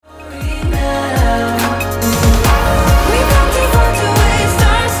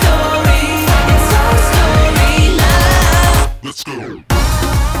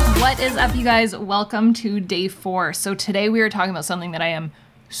you guys? Welcome to day 4. So today we are talking about something that I am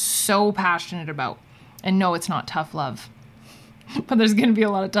so passionate about. And no, it's not tough love. But there's going to be a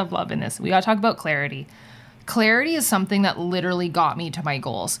lot of tough love in this. We got to talk about clarity. Clarity is something that literally got me to my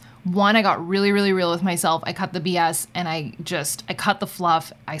goals. One, I got really, really real with myself. I cut the BS and I cut the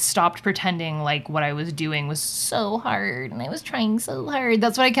fluff. I stopped pretending like what I was doing was so hard and I was trying so hard.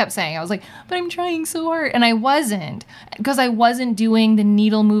 That's what I kept saying. I was like, but I'm trying so hard. And I wasn't, because I wasn't doing the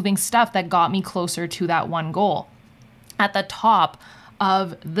needle moving stuff that got me closer to that one goal. At the top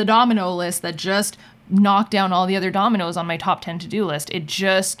of the domino list that just knocked down all the other dominoes on my top 10 to-do list,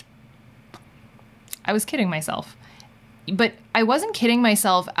 I was kidding myself. But I wasn't kidding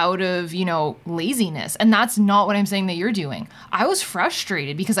myself out of, laziness. And that's not what I'm saying that you're doing. I was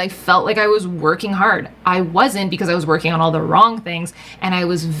frustrated because I felt like I was working hard. I wasn't, because I was working on all the wrong things. And I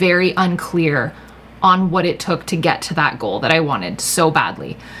was very unclear on what it took to get to that goal that I wanted so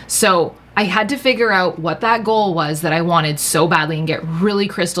badly. So I had to figure out what that goal was that I wanted so badly and get really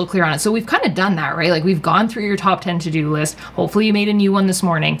crystal clear on it. So we've kind of done that, right? Like, we've gone through your top 10 to-do list. Hopefully you made a new one this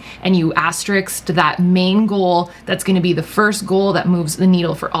morning and you asterisked that main goal that's going to be the first goal that moves the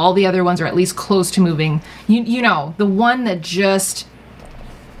needle for all the other ones, or at least close to moving. The one that just,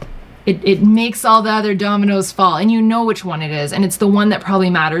 it makes all the other dominoes fall, and you know which one it is. And it's the one that probably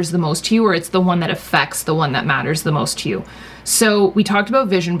matters the most to you, or it's the one that affects the one that matters the most to you. So we talked about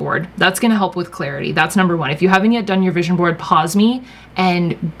vision board. That's going to help with clarity. That's number one. If you haven't yet done your vision board, pause me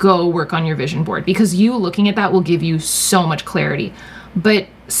and go work on your vision board, because you looking at that will give you so much clarity. But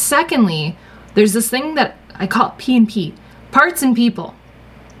secondly, there's this thing that I call P&P, parts and people.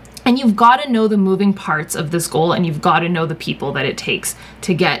 And you've got to know the moving parts of this goal, and you've got to know the people that it takes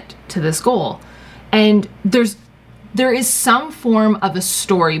to get to this goal. And there is some form of a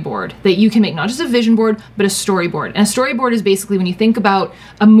storyboard that you can make, not just a vision board, but a storyboard. And a storyboard is basically, when you think about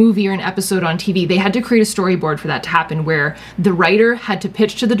a movie or an episode on TV, they had to create a storyboard for that to happen, where the writer had to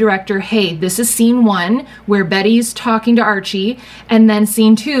pitch to the director, hey, this is scene 1 where Betty's talking to Archie, and then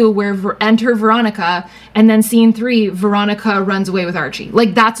scene 2 where enter Veronica, and then scene 3, Veronica runs away with Archie.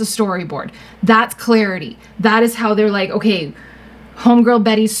 Like, that's a storyboard. That's clarity. That is how they're like, okay, homegirl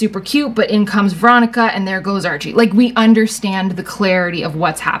Betty's super cute, but in comes Veronica and there goes Archie. Like, we understand the clarity of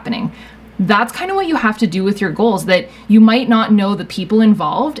what's happening. That's kind of what you have to do with your goals, that you might not know the people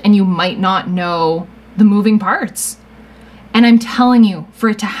involved and you might not know the moving parts. And I'm telling you, for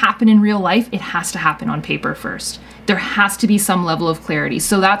it to happen in real life, it has to happen on paper first. There has to be some level of clarity.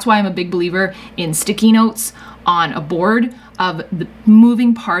 So that's why I'm a big believer in sticky notes on a board of the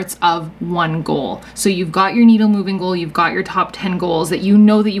moving parts of one goal. So you've got your needle moving goal, you've got your top 10 goals that you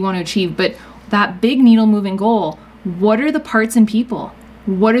know that you want to achieve, but that big needle moving goal, what are the parts and people?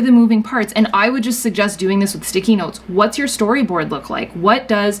 What are the moving parts? And I would just suggest doing this with sticky notes. What's your storyboard look like? What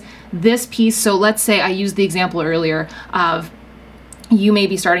does this piece, so let's say I used the example earlier of you may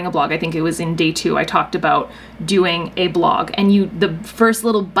be starting a blog. I think it was in day 2, I talked about doing a blog, and the first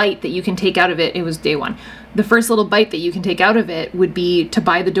little bite that you can take out of it was day 1. The first little bite that you can take out of it would be to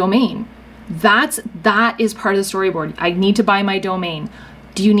buy the domain. That is part of the storyboard. I need to buy my domain.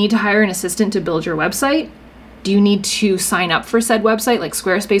 Do you need to hire an assistant to build your website? Do you need to sign up for said website, like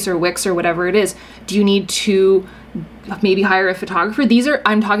Squarespace or Wix or whatever it is? Do you need to maybe hire a photographer?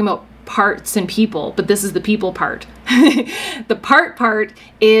 I'm talking about parts and people, but this is the people part. The part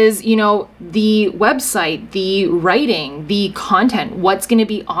is, the website, the writing, the content, what's going to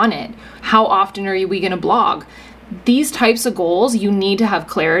be on it, how often are we going to blog? These types of goals, you need to have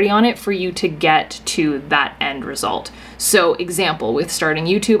clarity on it for you to get to that end result. So example, with starting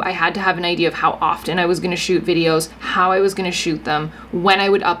YouTube, I had to have an idea of how often I was going to shoot videos, how I was going to shoot them, when I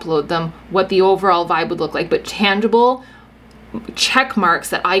would upload them, what the overall vibe would look like, but tangible check marks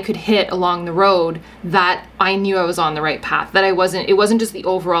that I could hit along the road, that I knew I was on the right path, that it wasn't just the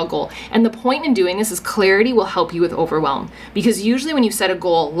overall goal. And the point in doing this is clarity will help you with overwhelm, because usually when you set a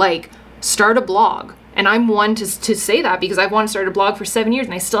goal like start a blog, and I'm one to say that because I've wanted to start a blog for 7 years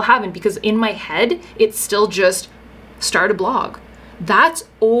and I still haven't, because in my head it's still just start a blog. That's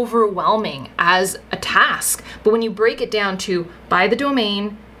overwhelming as a task. But when you break it down to buy the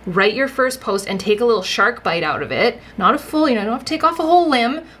domain, write your first post, and take a little shark bite out of it, not a full, you don't have to take off a whole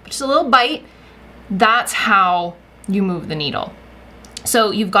limb, but just a little bite, that's how you move the needle. So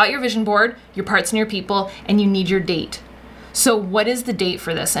you've got your vision board, your parts and your people, and you need your date. So what is the date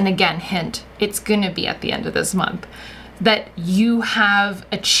for this? And again, hint, it's going to be at the end of this month, that you have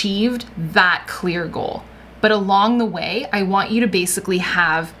achieved that clear goal. But along the way, I want you to basically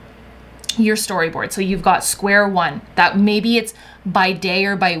have your storyboard. So you've got square 1, that maybe it's by day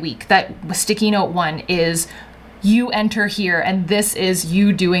or by week. That sticky note 1 is you enter here and this is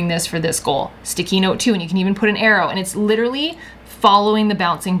you doing this for this goal. Sticky note 2, and you can even put an arrow, and it's literally following the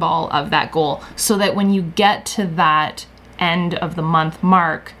bouncing ball of that goal so that when you get to that end of the month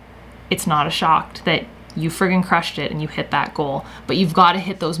mark, it's not a shock that you friggin' crushed it and you hit that goal, but you've got to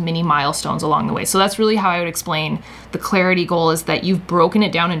hit those mini milestones along the way. So that's really how I would explain the clarity goal, is that you've broken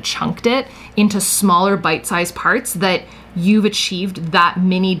it down and chunked it into smaller bite-sized parts that you've achieved that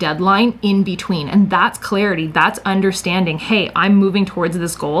mini deadline in between. And that's clarity. That's understanding, hey, I'm moving towards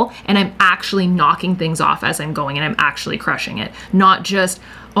this goal and I'm actually knocking things off as I'm going and I'm actually crushing it. Not just,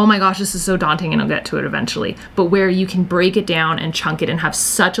 oh my gosh, this is so daunting and I'll get to it eventually, but where you can break it down and chunk it and have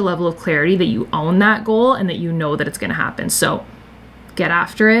such a level of clarity that you own that goal and that you know that it's going to happen. So get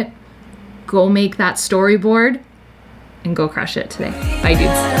after it, go make that storyboard, and go crush it today. Bye,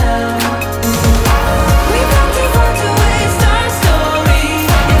 dudes.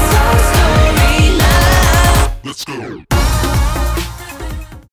 Let's go.